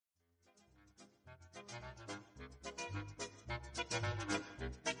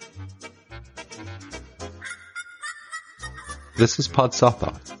This is Pod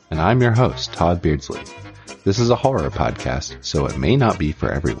Sawthought, and I'm your host, Todd Beardsley. This is a horror podcast, so it may not be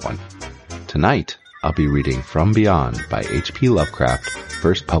for everyone. Tonight, I'll be reading From Beyond by H.P. Lovecraft,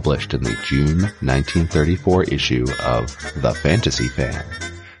 first published in the June 1934 issue of The Fantasy Fan.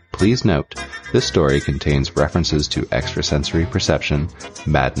 Please note, this story contains references to extrasensory perception,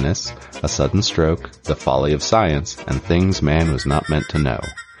 madness, a sudden stroke, the folly of science, and things man was not meant to know.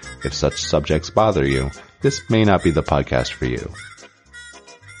 If such subjects bother you, this may not be the podcast for you.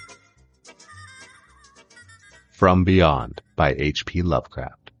 From Beyond by H.P.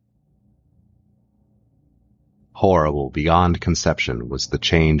 Lovecraft. Horrible beyond conception was the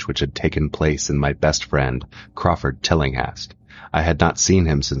change which had taken place in my best friend, Crawford Tillinghast. I had not seen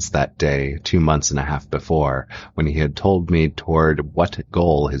him since that day, 2 months and a half before, when he had told me toward what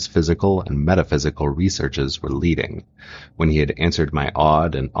goal his physical and metaphysical researches were leading, when he had answered my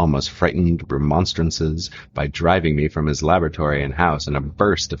awed and almost frightened remonstrances by driving me from his laboratory and house in a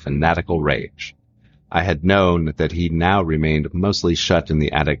burst of fanatical rage. I had known that he now remained mostly shut in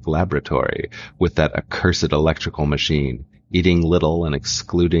the attic laboratory with that accursed electrical machine, eating little and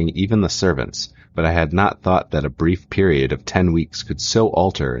excluding even the servants, but I had not thought that a brief period of 10 weeks could so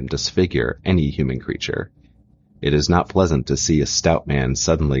alter and disfigure any human creature. It is not pleasant to see a stout man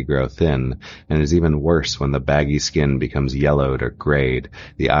suddenly grow thin, and is even worse when the baggy skin becomes yellowed or grayed,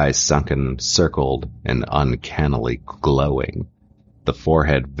 the eyes sunken, circled, and uncannily glowing, the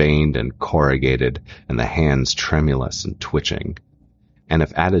forehead veined and corrugated, and the hands tremulous and twitching. And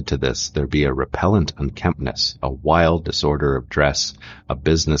if added to this there be a repellent unkemptness, a wild disorder of dress, a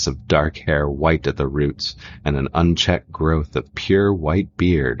business of dark hair white at the roots, and an unchecked growth of pure white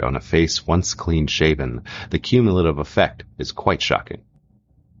beard on a face once clean-shaven, the cumulative effect is quite shocking.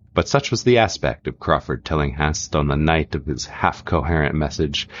 But such was the aspect of Crawford Tillinghast on the night of his half-coherent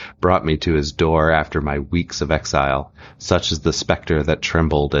message brought me to his door after my weeks of exile, such as the spectre that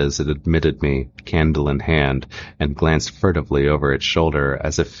trembled as it admitted me, candle in hand, and glanced furtively over its shoulder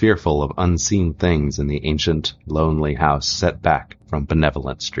as if fearful of unseen things in the ancient, lonely house set back from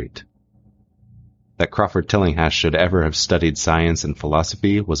Benevolent Street. That Crawford Tillinghast should ever have studied science and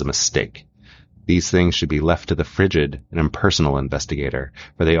philosophy was a mistake. These things should be left to the frigid and impersonal investigator,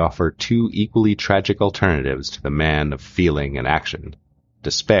 for they offer two equally tragic alternatives to the man of feeling and action: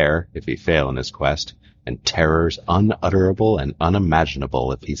 despair, if he fail in his quest, and terrors unutterable and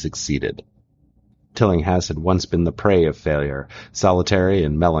unimaginable if he succeeded. Tillinghast had once been the prey of failure, solitary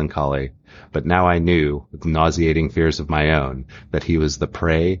and melancholy, but now I knew, with nauseating fears of my own, that he was the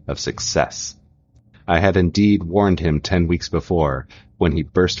prey of success. I had indeed warned him 10 weeks before, when he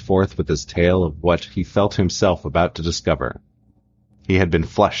burst forth with his tale of what he felt himself about to discover. He had been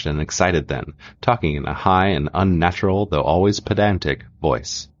flushed and excited then, talking in a high and unnatural, though always pedantic,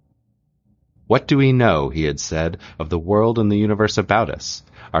 voice. "What do we know," he had said, "of the world and the universe about us?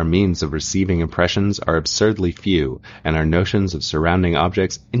 Our means of receiving impressions are absurdly few, and our notions of surrounding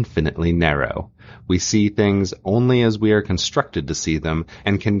objects infinitely narrow. We see things only as we are constructed to see them,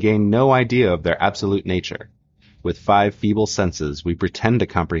 and can gain no idea of their absolute nature. With 5 feeble senses, we pretend to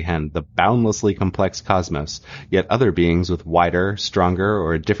comprehend the boundlessly complex cosmos, yet other beings with wider, stronger,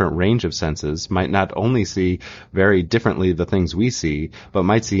 or a different range of senses might not only see very differently the things we see, but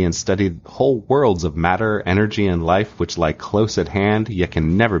might see and study whole worlds of matter, energy, and life which lie close at hand, yet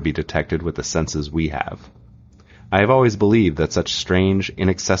can never be detected with the senses we have. I have always believed that such strange,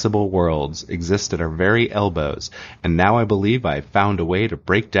 inaccessible worlds exist at our very elbows, and now I believe I have found a way to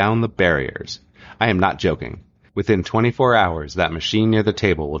break down the barriers. I am not joking. Within 24 hours, that machine near the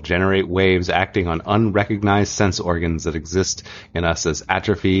table will generate waves acting on unrecognized sense organs that exist in us as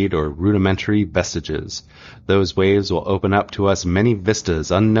atrophied or rudimentary vestiges. Those waves will open up to us many vistas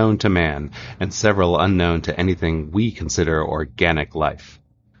unknown to man, and several unknown to anything we consider organic life.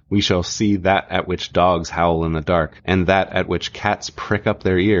 We shall see that at which dogs howl in the dark, and that at which cats prick up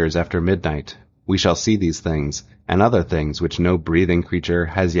their ears after midnight. We shall see these things, and other things which no breathing creature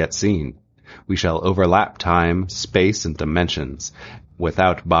has yet seen. We shall overlap time, space, and dimensions,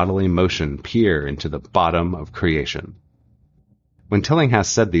 without bodily motion peer into the bottom of creation." When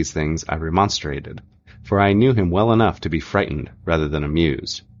Tillinghast said these things, I remonstrated, for I knew him well enough to be frightened rather than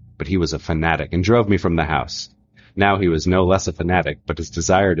amused. But he was a fanatic, and drove me from the house. Now he was no less a fanatic, but his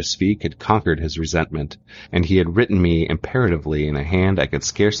desire to speak had conquered his resentment, and he had written me imperatively in a hand I could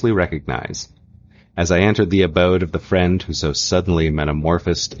scarcely recognize. As I entered the abode of the friend who so suddenly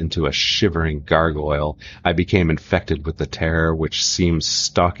metamorphosed into a shivering gargoyle, I became infected with the terror which seems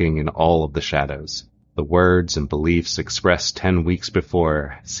stalking in all of the shadows. The words and beliefs expressed 10 weeks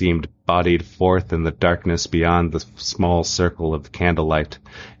before seemed bodied forth in the darkness beyond the small circle of candlelight,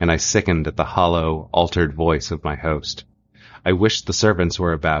 and I sickened at the hollow, altered voice of my host. I wished the servants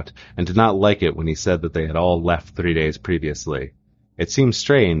were about, and did not like it when he said that they had all left 3 days previously. It seemed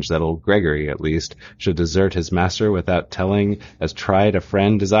strange that old Gregory, at least, should desert his master without telling as tried a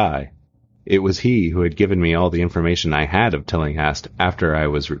friend as I. It was he who had given me all the information I had of Tillinghast after I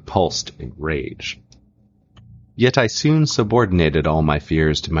was repulsed in rage. Yet I soon subordinated all my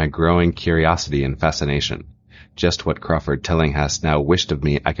fears to my growing curiosity and fascination. Just what Crawford Tillinghast now wished of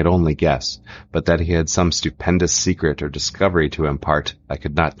me I could only guess, but that he had some stupendous secret or discovery to impart I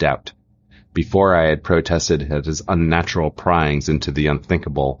could not doubt. Before I had protested at his unnatural pryings into the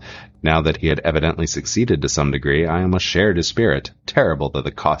unthinkable, now that he had evidently succeeded to some degree, I almost shared his spirit, terrible though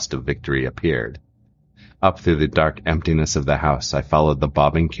the cost of victory appeared. Up through the dark emptiness of the house I followed the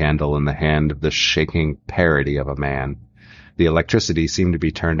bobbing candle in the hand of this shaking parody of a man. The electricity seemed to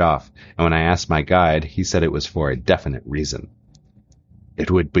be turned off, and when I asked my guide, he said it was for a definite reason. "It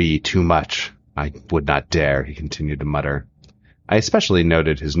would be too much. I would not dare," he continued to mutter. I especially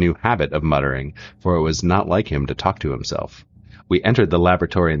noted his new habit of muttering, for it was not like him to talk to himself. We entered the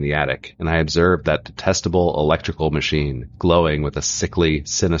laboratory in the attic, and I observed that detestable electrical machine, glowing with a sickly,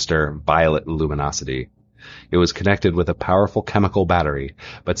 sinister, violet luminosity. It was connected with a powerful chemical battery,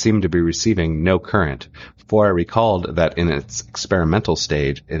 but seemed to be receiving no current, for I recalled that in its experimental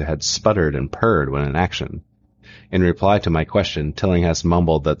stage it had sputtered and purred when in action. In reply to my question, Tillinghast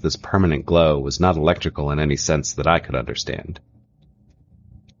mumbled that this permanent glow was not electrical in any sense that I could understand.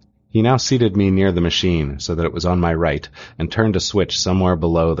 He now seated me near the machine, so that it was on my right, and turned a switch somewhere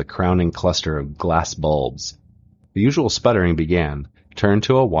below the crowning cluster of glass bulbs. The usual sputtering began, turned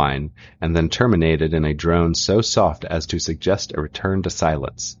to a whine, and then terminated in a drone so soft as to suggest a return to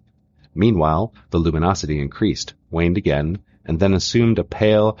silence. Meanwhile, the luminosity increased, waned again, and then assumed a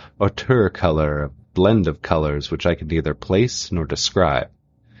pale auteur color, a blend of colors which I could neither place nor describe.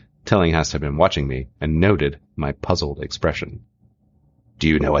 Tillinghast had been watching me, and noted my puzzled expression. "Do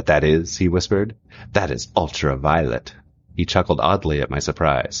you know what that is?" he whispered. "That is ultraviolet." He chuckled oddly at my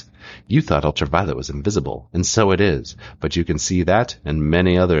surprise. "You thought ultraviolet was invisible, and so it is, but you can see that and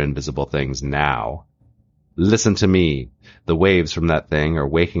many other invisible things now. Listen to me. The waves from that thing are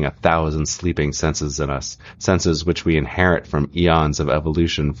waking 1,000 sleeping senses in us, senses which we inherit from eons of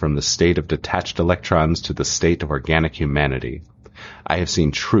evolution from the state of detached electrons to the state of organic humanity. I have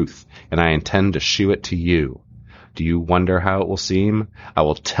seen truth, and I intend to shew it to you. Do you wonder how it will seem? I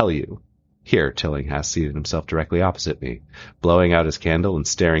will tell you." Here Tillinghast seated himself directly opposite me, blowing out his candle and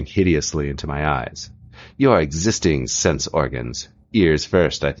staring hideously into my eyes. "Your existing sense organs, ears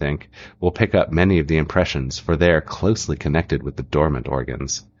first, I think, will pick up many of the impressions, for they are closely connected with the dormant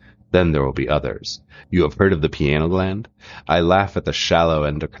organs. Then there will be others. You have heard of the pineal gland? I laugh at the shallow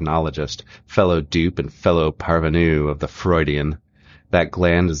endocrinologist, fellow dupe and fellow parvenu of the Freudian. That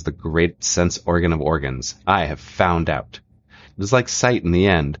gland is the great sense organ of organs. I have found out. It is like sight in the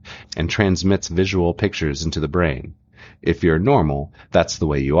end, and transmits visual pictures into the brain. If you're normal, that's the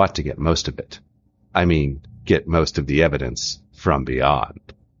way you ought to get most of it. I mean, get most of the evidence from beyond.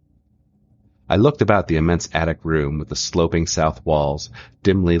 I looked about the immense attic room with the sloping south walls,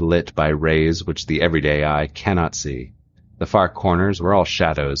 dimly lit by rays which the everyday eye cannot see. The far corners were all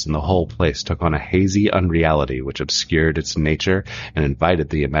shadows, and the whole place took on a hazy unreality which obscured its nature and invited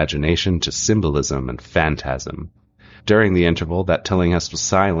the imagination to symbolism and phantasm. During the interval that Tillinghast was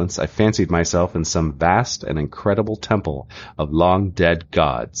silent, I fancied myself in some vast and incredible temple of long-dead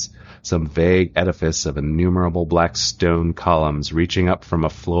gods, some vague edifice of innumerable black stone columns reaching up from a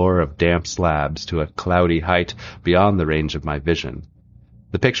floor of damp slabs to a cloudy height beyond the range of my vision.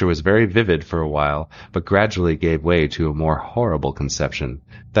 The picture was very vivid for a while, but gradually gave way to a more horrible conception,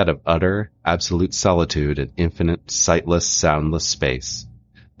 that of utter, absolute solitude and infinite, sightless, soundless space.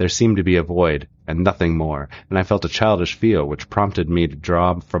 There seemed to be a void, and nothing more, and I felt a childish fear which prompted me to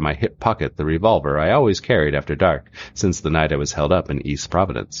draw from my hip pocket the revolver I always carried after dark, since the night I was held up in East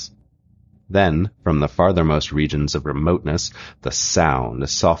Providence. Then, from the farthermost regions of remoteness, the sound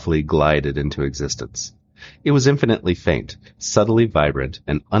softly glided into existence. It was infinitely faint, subtly vibrant,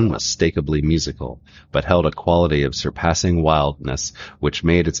 and unmistakably musical, but held a quality of surpassing wildness which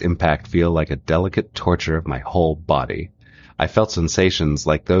made its impact feel like a delicate torture of my whole body. I felt sensations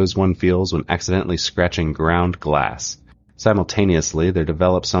like those one feels when accidentally scratching ground glass. Simultaneously there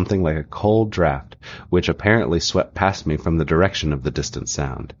developed something like a cold draught, which apparently swept past me from the direction of the distant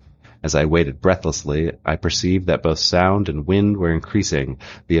sound. As I waited breathlessly, I perceived that both sound and wind were increasing,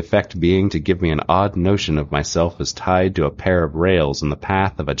 the effect being to give me an odd notion of myself as tied to a pair of rails in the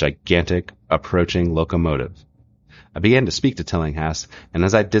path of a gigantic, approaching locomotive. I began to speak to Tillinghast, and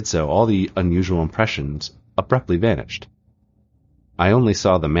as I did so, all the unusual impressions abruptly vanished. I only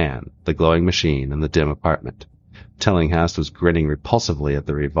saw the man, the glowing machine, and the dim apartment. Tillinghast was grinning repulsively at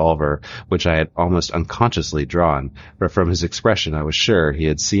the revolver, which I had almost unconsciously drawn, but from his expression I was sure he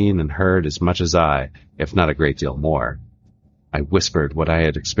had seen and heard as much as I, if not a great deal more. I whispered what I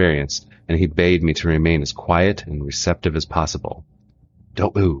had experienced, and he bade me to remain as quiet and receptive as possible.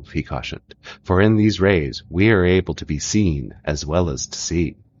 "Don't move," he cautioned, "for in these rays we are able to be seen as well as to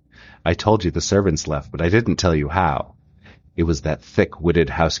see. I told you the servants left, but I didn't tell you how. It was that thick-witted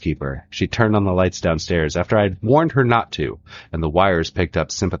housekeeper. She turned on the lights downstairs after I had warned her not to, and the wires picked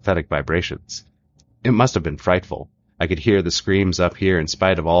up sympathetic vibrations. It must have been frightful. I could hear the screams up here in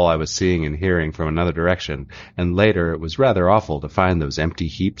spite of all I was seeing and hearing from another direction, and later it was rather awful to find those empty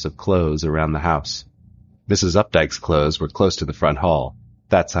heaps of clothes around the house. Mrs. Updike's clothes were close to the front hall.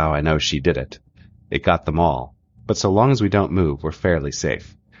 That's how I know she did it. It got them all. But so long as we don't move, we're fairly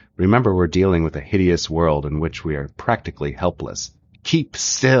safe. Remember, we're dealing with a hideous world in which we are practically helpless. Keep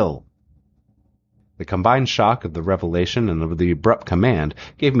still!" The combined shock of the revelation and of the abrupt command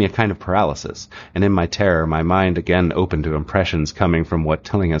gave me a kind of paralysis, and in my terror my mind again opened to impressions coming from what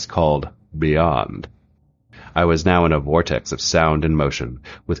Tillinghast called beyond. I was now in a vortex of sound and motion,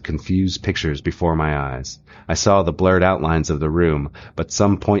 with confused pictures before my eyes. I saw the blurred outlines of the room, but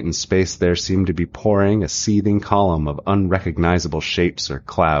some point in space there seemed to be pouring a seething column of unrecognizable shapes or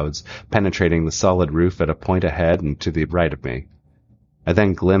clouds, penetrating the solid roof at a point ahead and to the right of me. I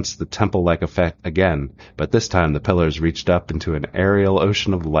then glimpsed the temple-like effect again, but this time the pillars reached up into an aerial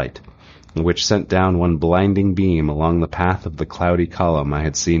ocean of light, which sent down one blinding beam along the path of the cloudy column I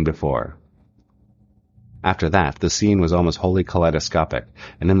had seen before. After that, the scene was almost wholly kaleidoscopic,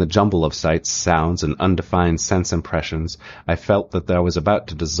 and in the jumble of sights, sounds, and undefined sense impressions, I felt that I was about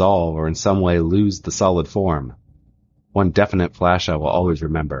to dissolve or in some way lose the solid form. One definite flash I will always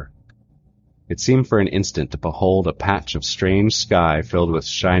remember. It seemed for an instant to behold a patch of strange sky filled with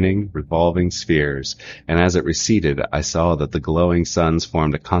shining, revolving spheres, and as it receded, I saw that the glowing suns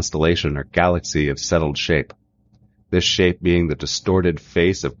formed a constellation or galaxy of settled shape. This shape being the distorted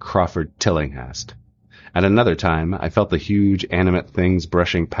face of Crawford Tillinghast. At another time, I felt the huge, animate things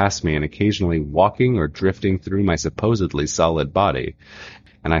brushing past me and occasionally walking or drifting through my supposedly solid body,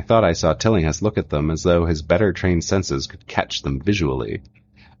 and I thought I saw Tillinghast look at them as though his better-trained senses could catch them visually.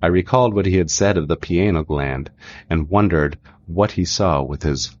 I recalled what he had said of the pineal gland, and wondered what he saw with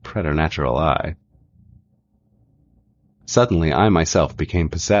his preternatural eye. Suddenly I myself became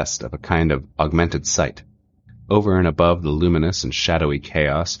possessed of a kind of augmented sight. Over and above the luminous and shadowy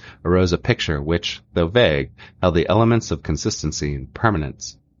chaos arose a picture which, though vague, held the elements of consistency and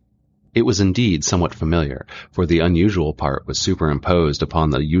permanence. It was indeed somewhat familiar, for the unusual part was superimposed upon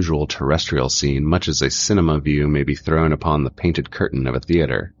the usual terrestrial scene, much as a cinema view may be thrown upon the painted curtain of a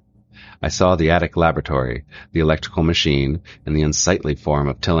theater. I saw the attic laboratory, the electrical machine, and the unsightly form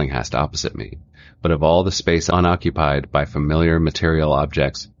of Tillinghast opposite me. But of all the space unoccupied by familiar material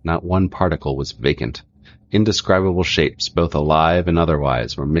objects, not one particle was vacant. Indescribable shapes, both alive and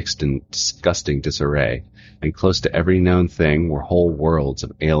otherwise, were mixed in disgusting disarray, and close to every known thing were whole worlds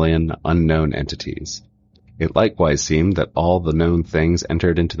of alien, unknown entities. It likewise seemed that all the known things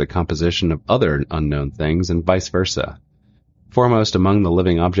entered into the composition of other unknown things, and vice versa. Foremost among the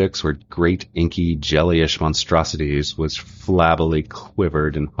living objects were great, inky, jellyish monstrosities which flabbily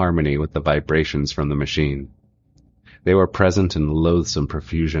quivered in harmony with the vibrations from the machine. They were present in loathsome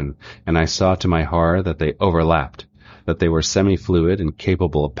profusion, and I saw to my horror that they overlapped, that they were semi-fluid and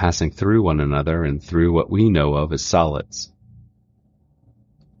capable of passing through one another and through what we know of as solids.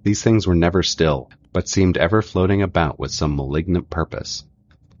 These things were never still, but seemed ever floating about with some malignant purpose.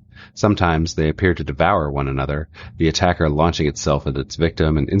 Sometimes they appeared to devour one another, the attacker launching itself at its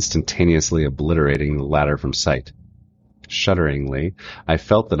victim and instantaneously obliterating the latter from sight. Shudderingly, I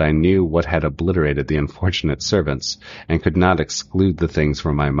felt that I knew what had obliterated the unfortunate servants, and could not exclude the things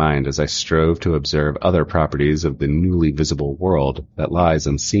from my mind as I strove to observe other properties of the newly visible world that lies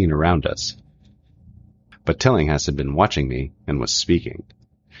unseen around us. But Tillinghast had been watching me, and was speaking.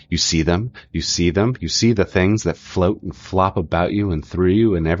 "You see them? You see them? You see the things that float and flop about you and through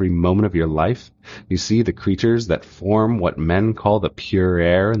you in every moment of your life? You see the creatures that form what men call the pure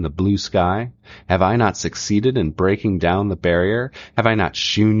air and the blue sky? Have I not succeeded in breaking down the barrier? Have I not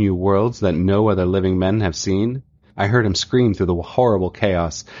shewn you worlds that no other living men have seen?" I heard him scream through the horrible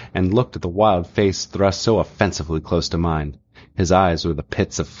chaos, and looked at the wild face thrust so offensively close to mine. His eyes were the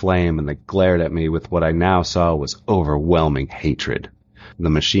pits of flame, and they glared at me with what I now saw was overwhelming hatred. The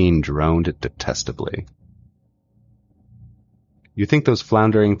machine droned detestably. "You think those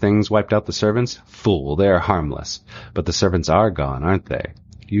floundering things wiped out the servants? Fool, they are harmless. But the servants are gone, aren't they?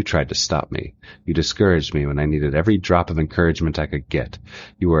 You tried to stop me. You discouraged me when I needed every drop of encouragement I could get.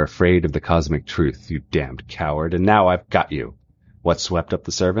 You were afraid of the cosmic truth, you damned coward, and now I've got you. What swept up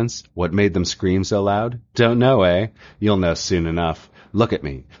the servants? What made them scream so loud? Don't know, eh? You'll know soon enough. Look at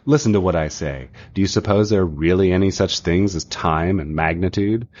me. Listen to what I say. Do you suppose there are really any such things as time and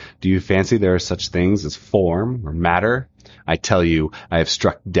magnitude? Do you fancy there are such things as form or matter? I tell you, I have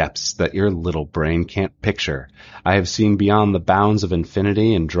struck depths that your little brain can't picture. I have seen beyond the bounds of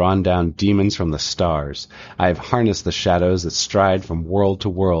infinity and drawn down demons from the stars. I have harnessed the shadows that stride from world to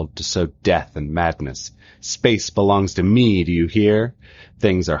world to sow death and madness. Space belongs to me, do you hear?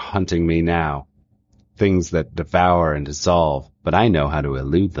 Things are hunting me now. Things that devour and dissolve, but I know how to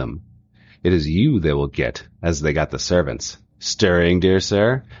elude them. It is you they will get, as they got the servants. Stirring, dear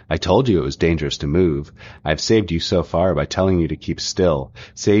sir? I told you it was dangerous to move. I've saved you so far by telling you to keep still,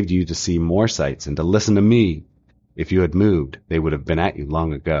 saved you to see more sights and to listen to me. If you had moved, they would have been at you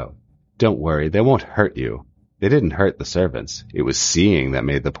long ago. Don't worry, they won't hurt you. They didn't hurt the servants. It was seeing that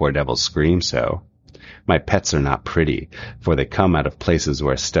made the poor devils scream so. My pets are not pretty, for they come out of places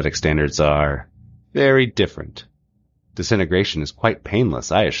where aesthetic standards are very different. Disintegration is quite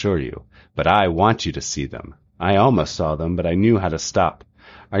painless, I assure you, but I want you to see them. I almost saw them, but I knew how to stop.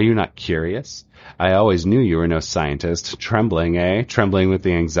 Are you not curious? I always knew you were no scientist. Trembling, eh? Trembling with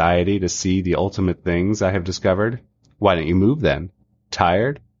the anxiety to see the ultimate things I have discovered? Why don't you move then?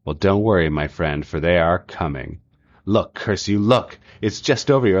 Tired? Well, don't worry, my friend, for they are coming. Look, curse you, look! It's just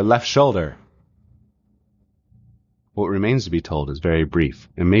over your left shoulder. What remains to be told is very brief,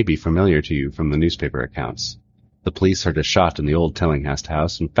 and may be familiar to you from the newspaper accounts. The police heard a shot in the old Tillinghast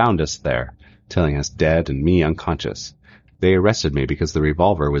house and found us there, Tillinghast dead and me unconscious. They arrested me because the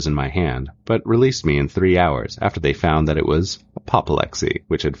revolver was in my hand, but released me in 3 hours after they found that it was apoplexy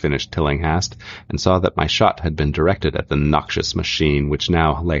which had finished Tillinghast, and saw that my shot had been directed at the noxious machine which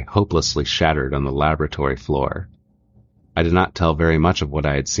now lay hopelessly shattered on the laboratory floor. I did not tell very much of what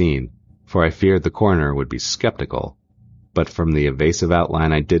I had seen, for I feared the coroner would be skeptical. But from the evasive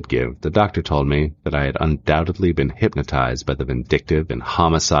outline I did give, the doctor told me that I had undoubtedly been hypnotized by the vindictive and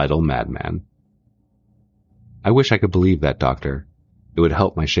homicidal madman. I wish I could believe that, doctor. It would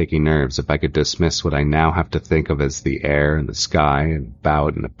help my shaky nerves if I could dismiss what I now have to think of as the air and the sky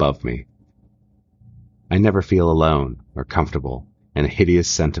about and above me. I never feel alone or comfortable, and a hideous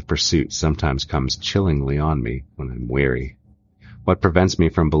scent of pursuit sometimes comes chillingly on me when I'm weary. What prevents me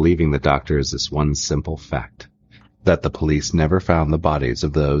from believing the doctor is this one simple fact, that the police never found the bodies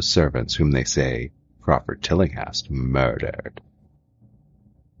of those servants whom they say Crawford Tillinghast murdered.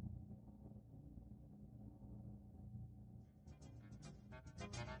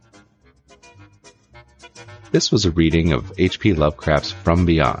 This was a reading of H.P. Lovecraft's From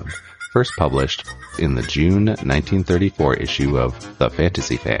Beyond, first published in the June 1934 issue of The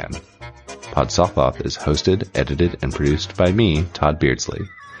Fantasy Fan. Podsothoth is hosted, edited, and produced by me, Todd Beardsley.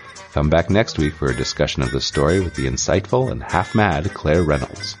 Come back next week for a discussion of the story with the insightful and half-mad Claire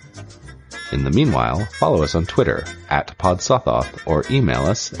Reynolds. In the meanwhile, follow us on Twitter @Podsothoth or email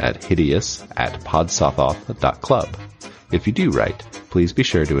us at hideous@podsothoth.club. If you do write, please be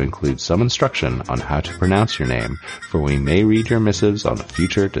sure to include some instruction on how to pronounce your name, for we may read your missives on a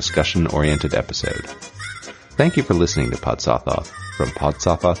future discussion-oriented episode. Thank you for listening to Podsothoth from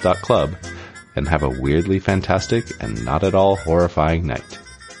podsothoth.club, and have a weirdly fantastic and not at all horrifying night.